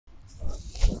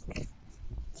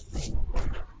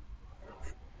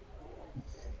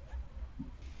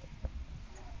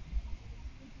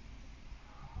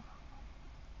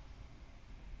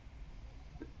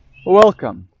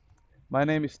Welcome. My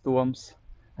name is Tuams,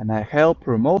 and I help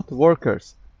remote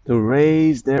workers to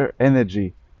raise their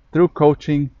energy through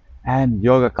coaching and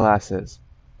yoga classes.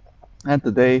 And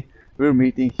today we're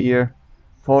meeting here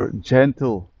for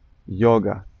gentle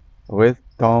yoga with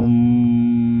Toms.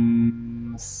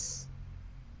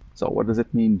 So, what does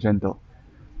it mean, gentle?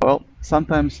 Well,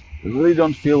 sometimes we really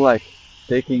don't feel like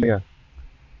taking a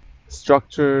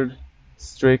structured,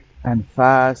 strict, and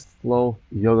fast flow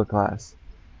yoga class.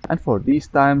 And for these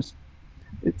times,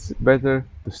 it's better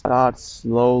to start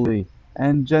slowly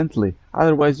and gently,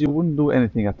 otherwise you wouldn't do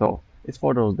anything at all. It's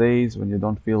for those days when you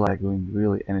don't feel like doing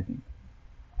really anything.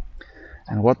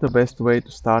 And what the best way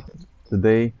to start the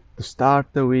day, to start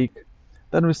the week,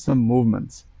 than with some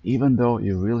movements, even though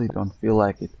you really don't feel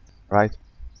like it, right?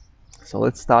 So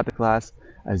let's start the class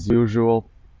as usual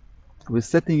with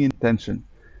setting intention.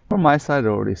 From my side, I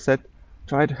already set,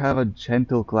 try to have a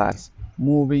gentle class,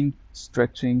 moving,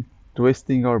 stretching,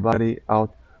 twisting our body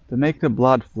out to make the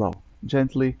blood flow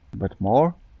gently, but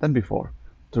more than before,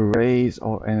 to raise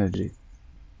our energy.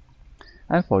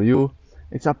 And for you,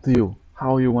 it's up to you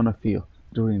how you want to feel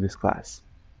during this class.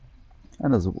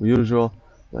 And as usual,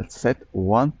 let's set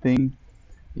one thing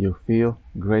you feel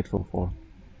grateful for.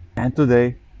 And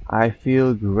today, I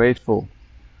feel grateful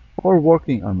for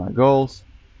working on my goals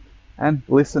and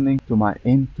listening to my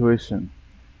intuition,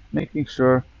 making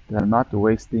sure that I'm not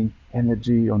wasting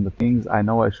energy on the things I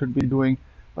know I should be doing,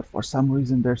 but for some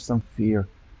reason there's some fear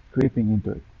creeping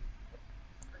into it.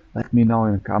 Let me know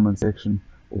in the comment section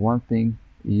one thing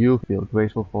you feel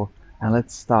grateful for, and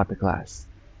let's start the class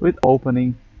with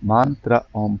opening mantra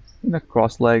Om in a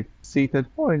cross-legged, seated,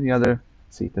 or any other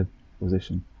seated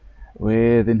position.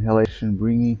 With inhalation,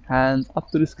 bringing hands up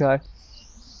to the sky.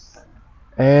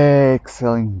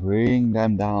 Exhaling, bring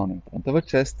them down in front of a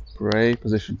chest, pray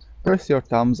position. Press your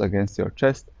thumbs against your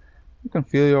chest. You can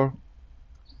feel your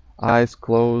eyes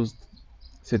closed,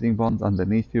 sitting bones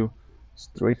underneath you,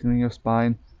 straightening your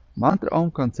spine. Mantra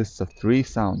Om consists of three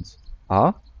sounds: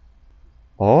 A,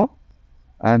 O,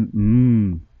 and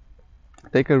M.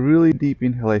 Take a really deep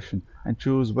inhalation and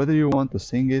choose whether you want to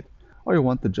sing it or you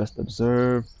want to just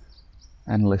observe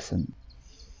and listen.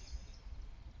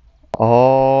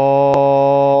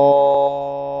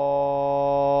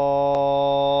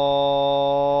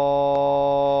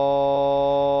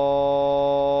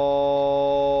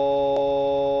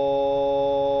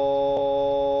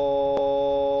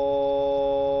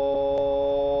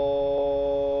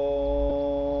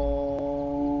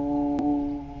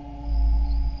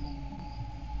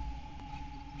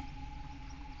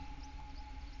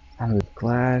 And with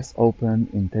class open,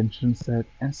 intention set,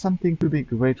 and something to be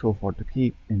grateful for to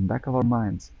keep in back of our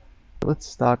minds, let's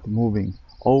start moving,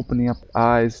 opening up the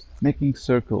eyes, making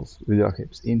circles with your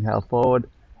hips. Inhale forward,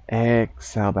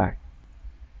 exhale back.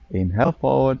 Inhale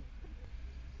forward,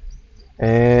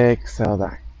 exhale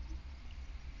back.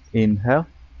 Inhale,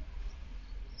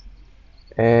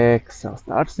 exhale.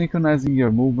 Start synchronizing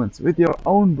your movements with your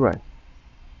own breath.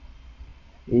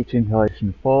 Each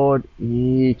inhalation forward,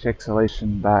 each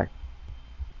exhalation back.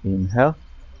 Inhale,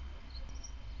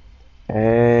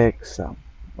 exhale.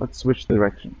 Let's switch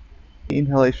direction.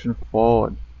 Inhalation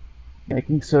forward,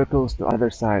 making circles to other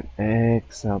side.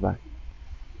 Exhale back.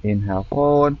 Inhale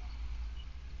forward,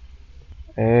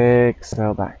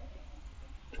 exhale back.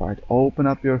 Try to open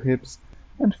up your hips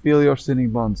and feel your sitting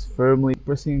bones firmly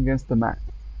pressing against the mat.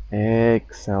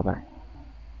 Exhale back.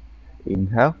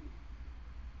 Inhale,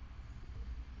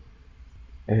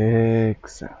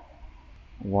 exhale.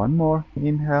 One more.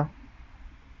 Inhale,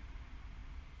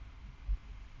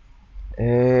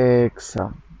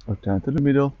 exhale. Return to the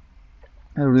middle.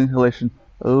 And with inhalation,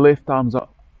 lift arms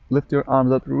up. Lift your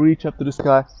arms up, reach up to the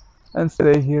sky, and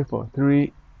stay here for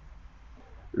 3.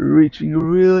 Reaching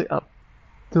really up.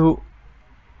 2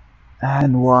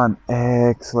 and 1.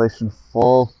 Exhalation,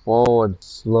 fall forward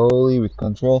slowly with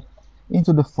control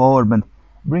into the forward bend.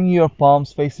 Bring your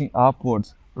palms facing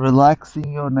upwards,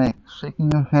 relaxing your neck, shaking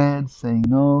your head, saying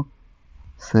no,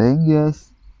 saying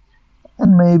yes,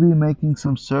 and maybe making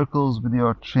some circles with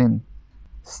your chin.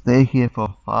 Stay here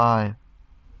for 5.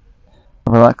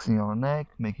 Relaxing your neck,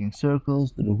 making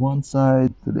circles to the one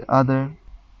side, to the other.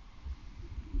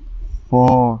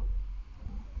 4.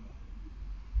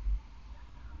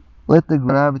 Let the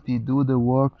gravity do the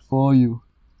work for you.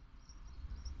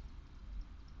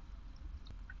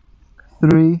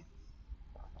 3.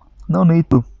 No need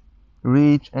to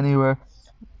reach anywhere.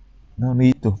 No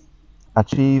need to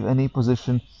achieve any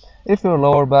position. If your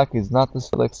lower back is not as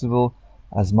flexible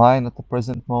as mine at the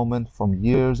present moment from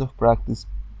years of practice,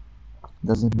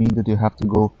 doesn't mean that you have to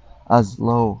go as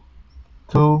low.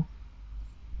 2.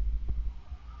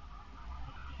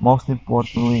 Most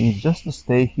importantly is just to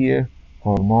stay here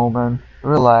for a moment,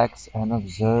 relax and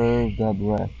observe the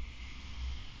breath.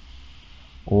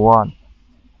 1.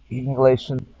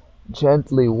 Inhalation.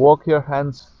 Gently walk your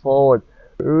hands forward,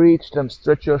 reach them,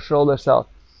 stretch your shoulders out,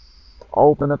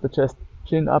 open up the chest,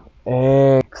 chin up,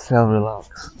 exhale,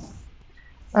 relax.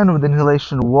 And with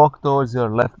inhalation, walk towards your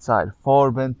left side,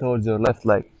 forward bend towards your left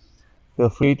leg. Feel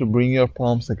free to bring your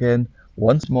palms again,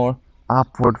 once more,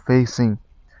 upward facing.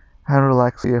 And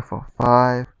relax here for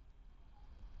 5,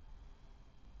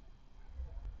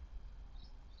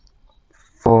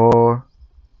 4.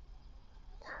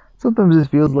 Sometimes it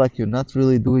feels like you're not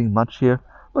really doing much here,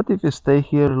 but if you stay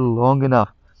here long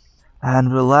enough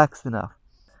and relax enough,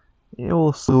 you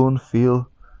will soon feel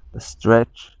the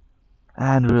stretch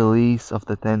and release of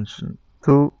the tension.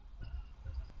 2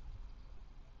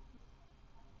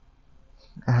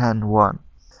 and 1.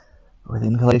 With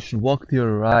inhalation, walk to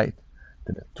your right,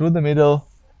 through the middle,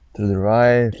 to the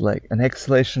right leg. An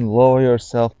exhalation, lower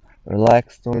yourself,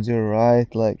 relax towards your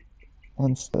right leg,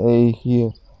 and stay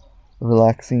here,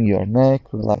 relaxing your neck,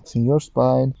 relaxing your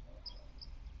spine,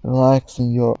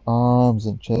 relaxing your arms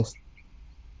and chest.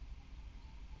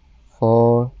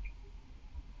 4.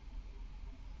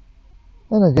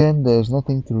 And again, there's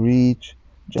nothing to reach,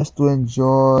 just to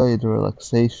enjoy the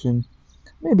relaxation,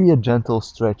 maybe a gentle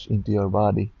stretch into your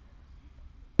body.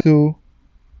 2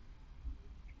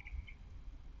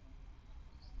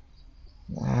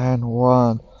 and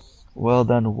 1. Well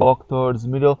done. Walk towards the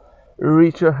middle.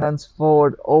 Reach your hands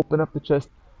forward. Open up the chest.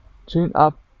 Chin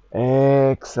up.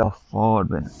 Exhale. Forward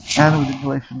bend. And with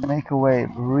inhalation, make a wave.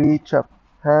 Reach up.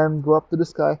 Hand go up to the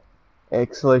sky.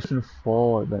 Exhalation.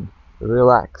 Forward bend.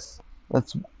 Relax.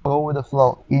 Let's go with the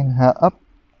flow. Inhale up.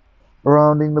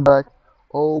 Rounding the back.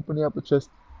 Opening up the chest.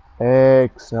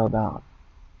 Exhale down.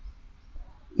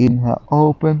 Inhale.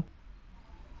 Open.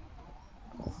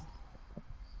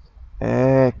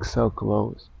 Exhale.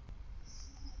 Close.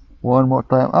 One more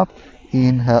time up.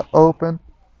 Inhale, open.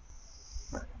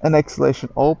 And exhalation,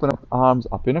 open up, arms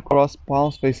up in a cross,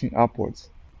 palms facing upwards.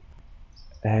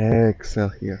 Exhale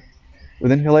here.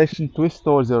 With inhalation, twist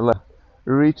towards your left,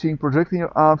 reaching, projecting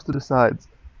your arms to the sides,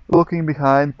 looking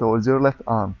behind towards your left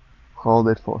arm. Hold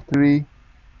it for 3,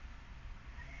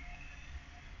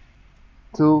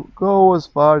 2, go as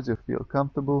far as you feel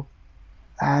comfortable,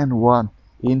 and 1.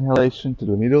 Inhalation to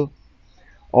the middle,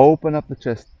 open up the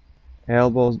chest,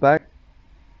 elbows back,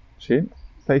 chin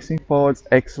facing forwards,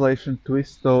 exhalation,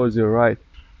 twist towards your right,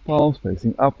 palms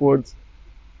facing upwards,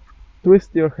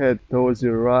 twist your head towards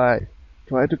your right,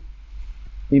 try to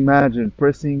imagine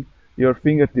pressing your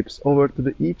fingertips over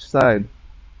to each side.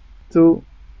 2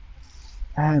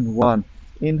 and 1.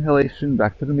 Inhalation,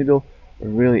 back to the middle,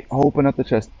 really open up the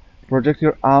chest, project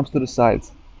your arms to the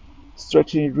sides,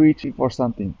 stretching, reaching for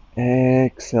something.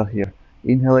 Exhale here.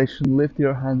 Inhalation, lift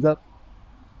your hands up.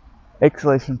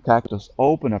 Exhalation, cactus.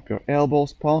 Open up your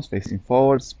elbows, palms facing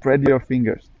forward, spread your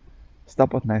fingers.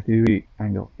 Stop at 90-degree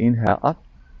angle. Inhale up.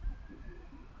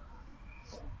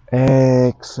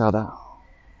 Exhale down.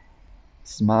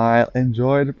 Smile,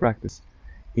 enjoy the practice.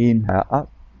 Inhale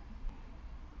up.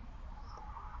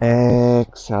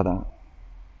 Exhale down.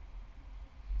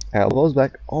 Elbows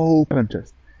back, open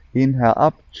chest. Inhale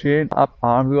up, chin up,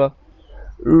 arms go up.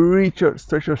 Reach your,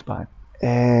 stretch your spine.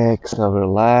 Exhale,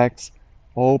 relax.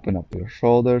 Open up your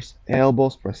shoulders,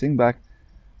 elbows pressing back,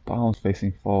 palms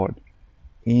facing forward.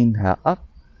 Inhale up.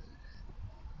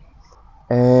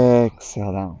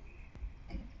 Exhale down.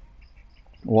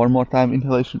 One more time,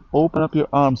 inhalation, open up your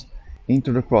arms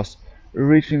into the cross,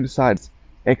 reaching the sides.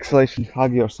 Exhalation,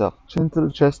 hug yourself, chin to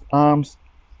the chest, arms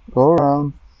go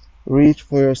around, reach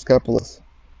for your scapulas,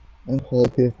 and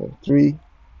hold here for 3,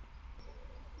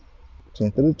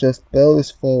 chin to the chest,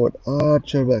 pelvis forward,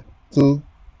 arch your back, 2,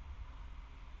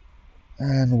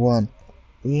 and 1.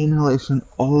 Inhalation,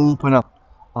 open up,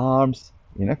 arms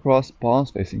in a cross,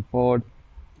 palms facing forward,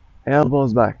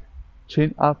 elbows back,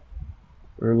 chin up,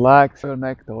 relax your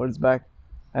neck towards back,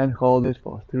 and hold it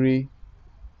for 3,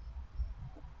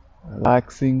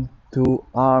 relaxing, 2,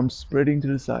 arms spreading to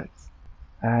the sides,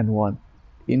 and 1.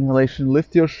 Inhalation,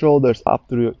 lift your shoulders up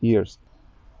to your ears,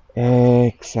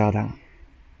 exhale down.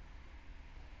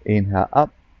 Inhale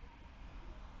up,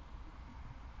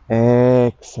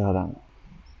 exhale down.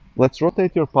 Let's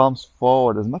rotate your palms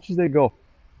forward as much as they go,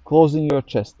 closing your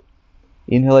chest.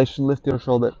 Inhalation, lift your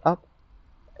shoulder up,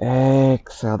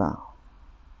 exhale down.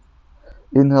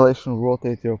 Inhalation,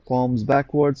 rotate your palms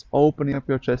backwards, opening up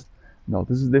your chest.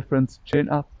 Notice the difference, chin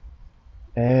up,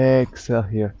 exhale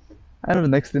here. And with the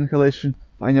next inhalation,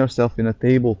 find yourself in a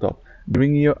tabletop,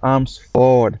 bringing your arms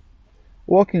forward,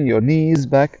 walking your knees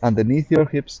back underneath your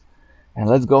hips, And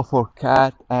let's go for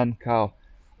cat and cow.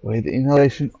 With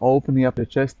inhalation, opening up the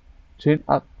chest, chin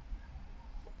up,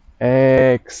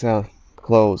 exhale,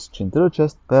 close, chin to the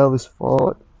chest, pelvis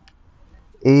forward.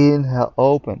 Inhale,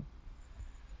 open,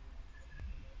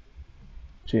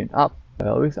 chin up,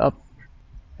 pelvis up,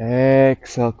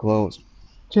 exhale, close,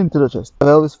 chin to the chest,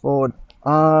 pelvis forward,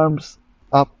 arms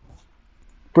up,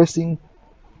 pressing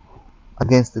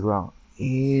against the ground.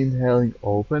 Inhaling,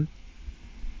 open,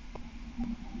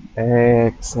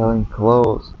 exhaling,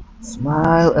 close.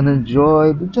 Smile and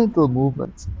enjoy the gentle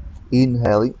movements.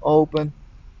 Inhaling, open,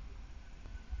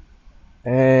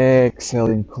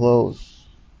 exhaling, close.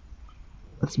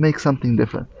 Let's make something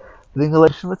different. With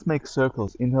inhalation, let's make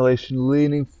circles. Inhalation,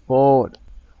 leaning forward.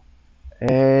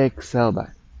 Exhale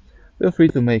back. Feel free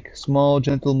to make small,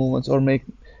 gentle movements or make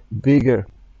bigger.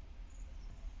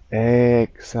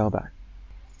 Exhale back.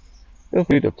 Feel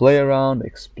free to play around,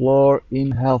 explore.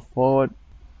 Inhale forward.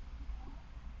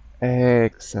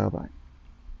 Exhale back.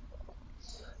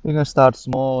 We're going to start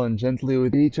small and gently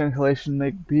with each inhalation,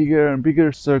 make bigger and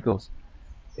bigger circles.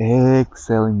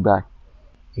 Exhaling back.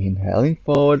 Inhaling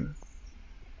forward.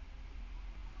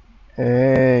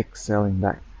 Exhaling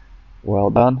back.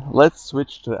 Well done. Let's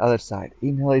switch to the other side.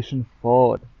 Inhalation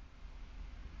forward.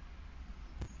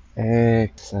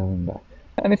 Exhaling back.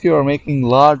 And if you are making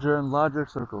larger and larger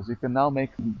circles, you can now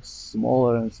make them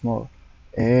smaller and smaller.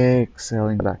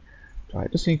 Exhaling back. Try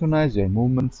to synchronize your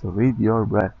movements with your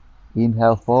breath.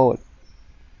 Inhale forward.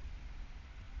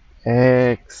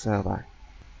 Exhale back.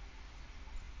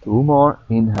 Two more.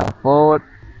 Inhale forward.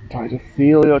 Try to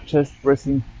feel your chest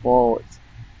pressing forwards.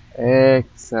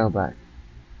 Exhale back.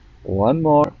 One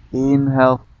more.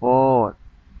 Inhale forward.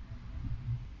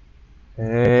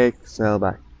 Exhale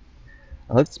back.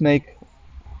 Let's make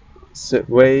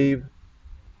wave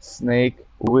snake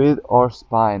with our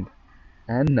spine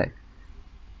and neck.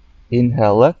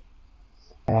 Inhale left.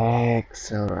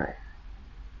 Exhale right.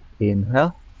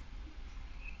 Inhale.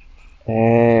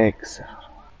 Exhale.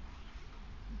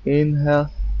 Inhale.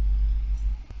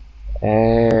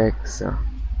 Exhale.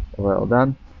 Well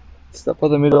done. Stop at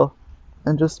the middle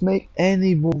and just make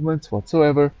any movements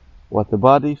whatsoever what the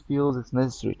body feels is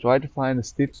necessary. Try to find the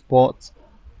stiff spots,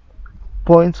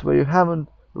 points where you haven't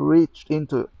reached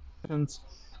into to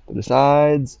the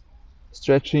sides,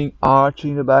 stretching,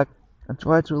 arching the back, and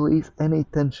try to release any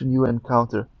tension you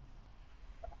encounter.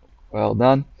 Well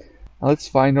done. Now let's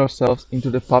find ourselves into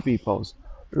the puppy pose,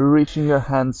 reaching your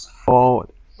hands forward,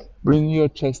 bringing your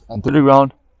chest onto the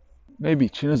ground, maybe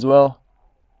chin as well,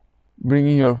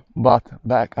 bringing your butt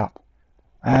back up,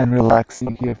 and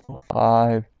relaxing here for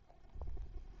 5,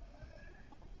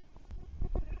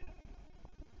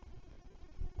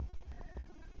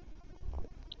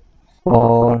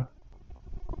 4,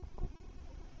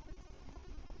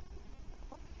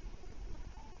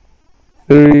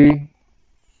 3,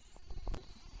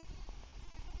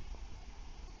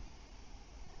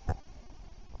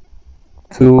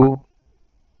 2,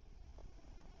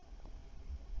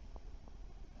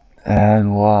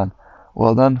 and 1.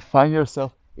 Well done. Find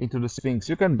yourself into the Sphinx.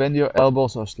 You can bend your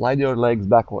elbows or slide your legs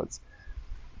backwards.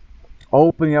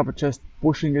 Opening up your chest,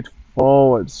 pushing it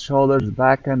forwards, shoulders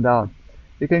back and down.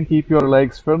 You can keep your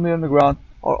legs firmly on the ground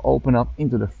or open up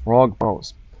into the frog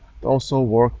pose. Also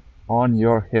work on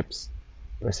your hips,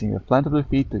 pressing the plant of the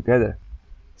feet together,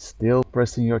 still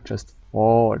pressing your chest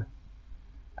forward,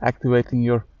 activating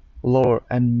your lower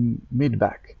and mid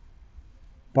back.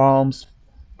 Palms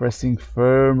pressing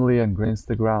firmly against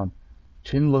the ground,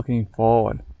 chin looking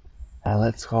forward. And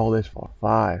let's hold it for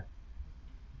 5.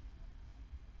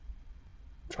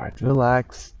 Try to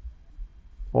relax.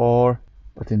 4,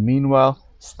 but in meanwhile,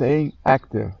 staying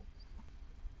active.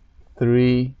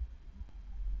 3,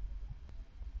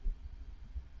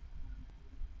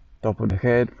 top of the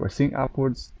head pressing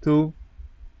upwards. 2,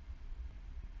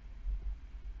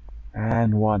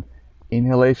 and 1.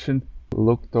 Inhalation,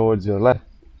 look towards your left.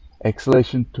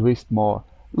 Exhalation, twist more.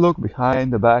 Look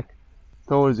behind the back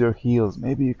towards your heels.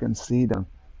 Maybe you can see them.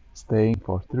 Staying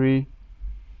for 3,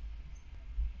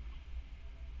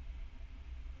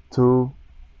 2,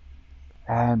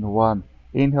 and 1.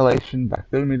 Inhalation, back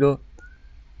to the middle.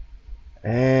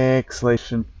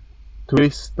 Exhalation,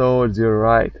 twist towards your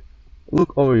right.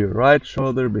 Look over your right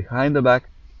shoulder, behind the back,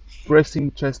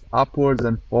 pressing chest upwards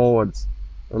and forwards,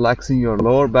 relaxing your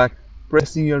lower back,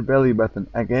 pressing your belly button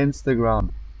against the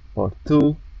ground. For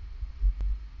 2,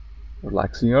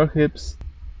 relaxing your hips,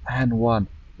 and 1.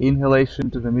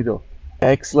 Inhalation to the middle.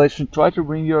 Exhalation, try to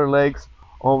bring your legs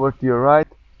over to your right,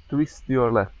 twist to your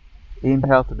left.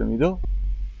 Inhale to the middle.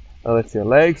 Let's your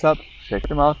legs up, shake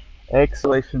them out.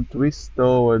 Exhalation, twist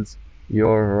towards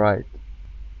your right.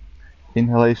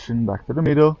 Inhalation back to the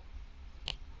middle.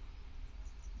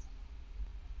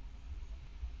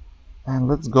 And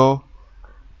let's go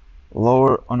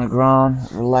lower on the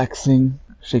ground, relaxing,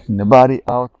 shaking the body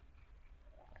out.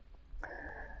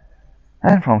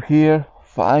 And from here,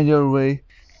 find your way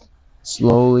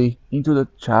slowly into the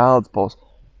child's pose,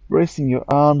 bracing your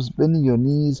arms, bending your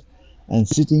knees, and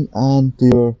sitting onto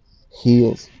your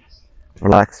heels.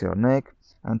 Relax your neck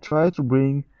and try to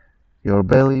bring your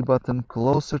belly button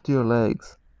closer to your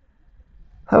legs.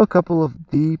 Have a couple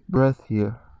of deep breaths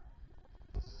here,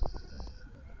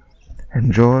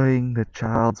 enjoying the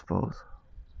child's pose.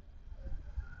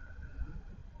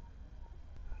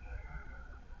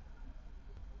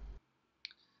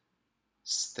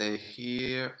 Stay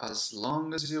here as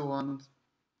long as you want,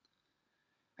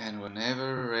 and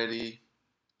whenever ready,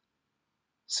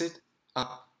 sit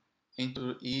up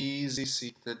into easy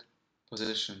seated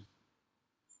position.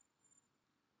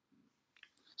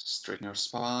 Straighten your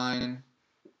spine,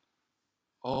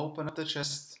 open up the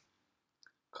chest,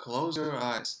 close your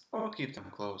eyes or keep them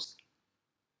closed.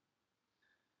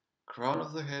 Crown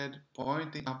of the head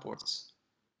pointing upwards.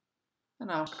 And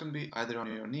arms can be either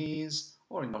on your knees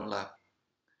or in your lap.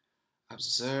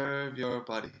 Observe your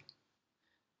body.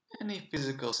 Any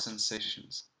physical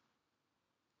sensations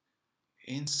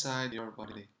inside your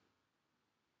body.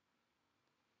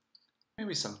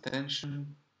 Maybe some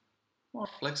tension, more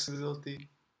flexibility,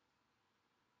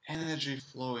 energy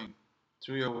flowing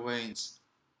through your veins.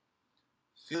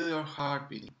 Feel your heart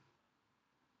beating.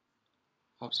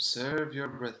 Observe your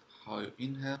breath, how you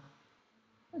inhale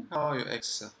and how you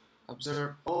exhale.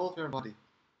 Observe all of your body.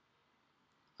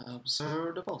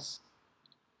 Observe the pulse.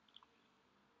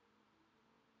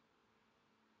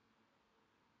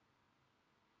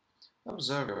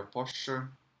 Observe your posture.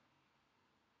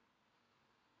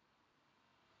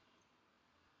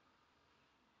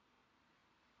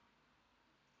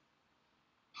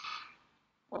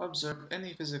 Observe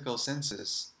any physical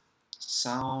senses,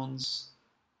 sounds,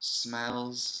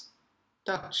 smells,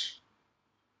 touch,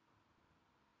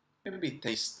 maybe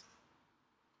taste.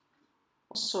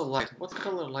 Also light. What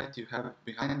color light do you have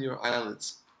behind your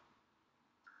eyelids?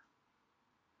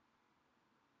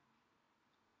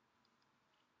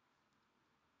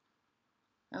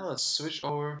 And let's switch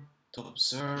over to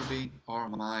observing our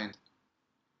mind.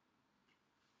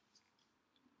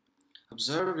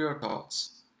 Observe your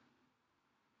thoughts.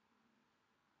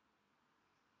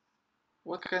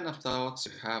 What kind of thoughts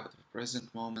you have at the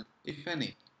present moment, if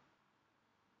any.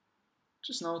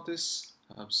 Just notice,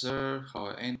 observe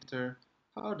how they enter,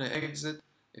 how they exit.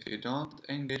 If you don't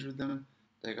engage with them,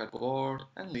 they get bored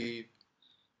and leave.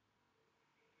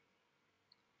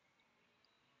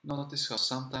 Notice how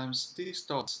sometimes these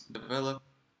thoughts develop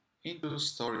into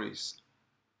stories.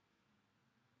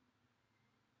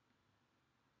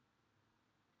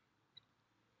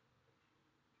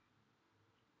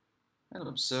 And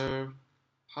observe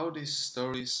how these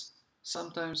stories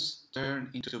sometimes turn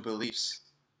into beliefs.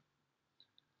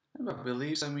 And by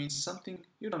beliefs I mean something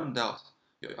you don't doubt.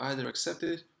 You either accept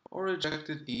it or reject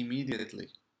it immediately.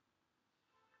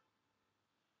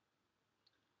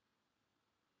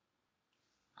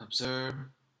 Observe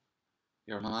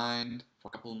your mind for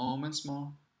a couple moments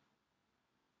more.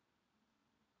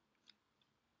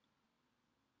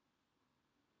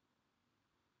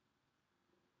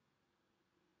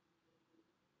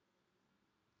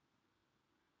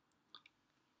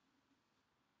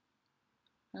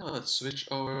 And let's switch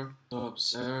over to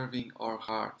observing our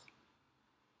heart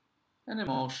and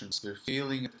emotions we're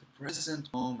feeling at the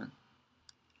present moment.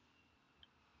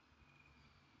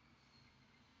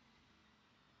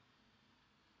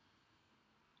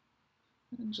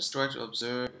 And just try to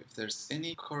observe if there's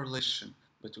any correlation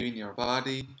between your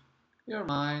body, your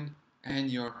mind,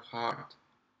 and your heart.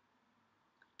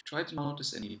 Try to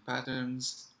notice any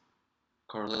patterns,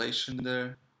 correlation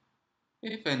there,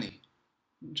 if any.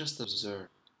 Just observe.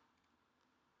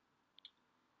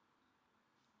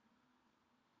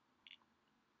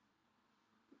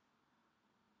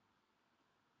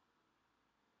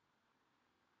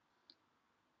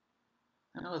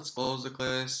 And let's close the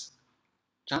class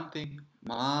chanting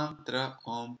mantra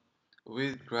Om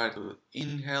with gratitude.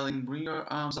 Inhaling, bring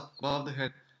your arms up above the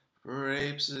head,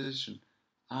 pray position,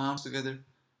 arms together.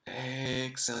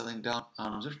 Exhaling down,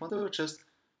 arms in front of your chest,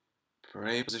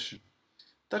 pray position.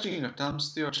 Touching your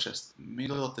thumbs to your chest,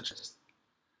 middle of the chest.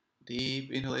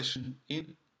 Deep inhalation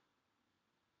in,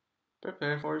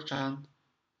 prepare for the chant.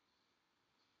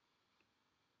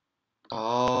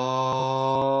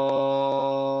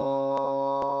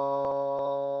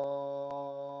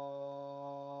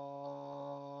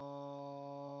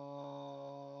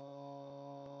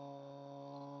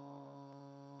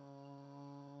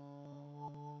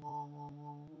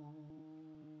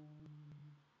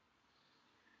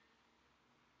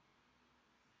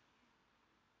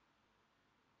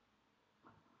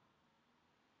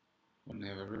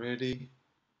 Whenever ready,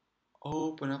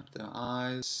 open up the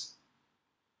eyes.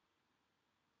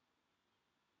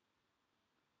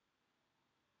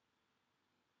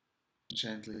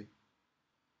 Gently.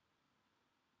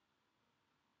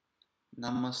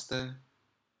 Namaste.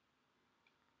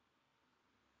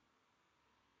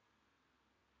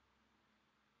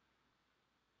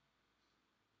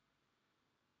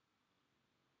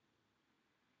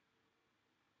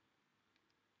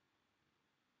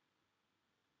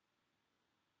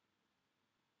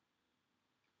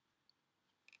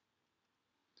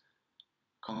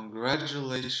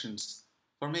 Congratulations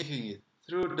for making it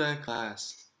through the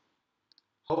class.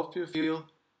 Hope you feel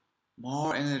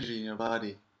more energy in your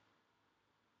body.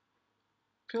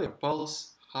 Feel your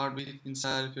pulse, heartbeat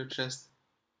inside of your chest.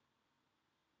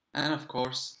 And of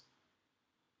course,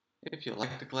 if you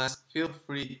like the class, feel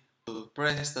free to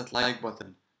press that like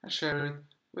button and share it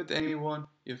with anyone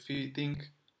you think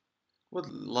would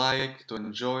like to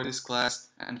enjoy this class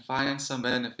and find some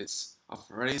benefits of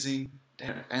raising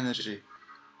their energy.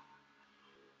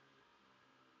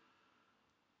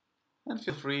 And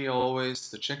feel free always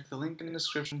to check the link in the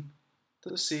description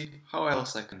to see how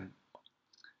else I can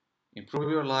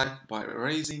improve your life by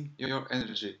raising your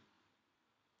energy.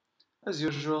 As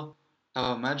usual,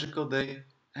 have a magical day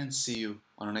and see you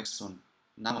on the next one.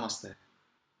 Namaste.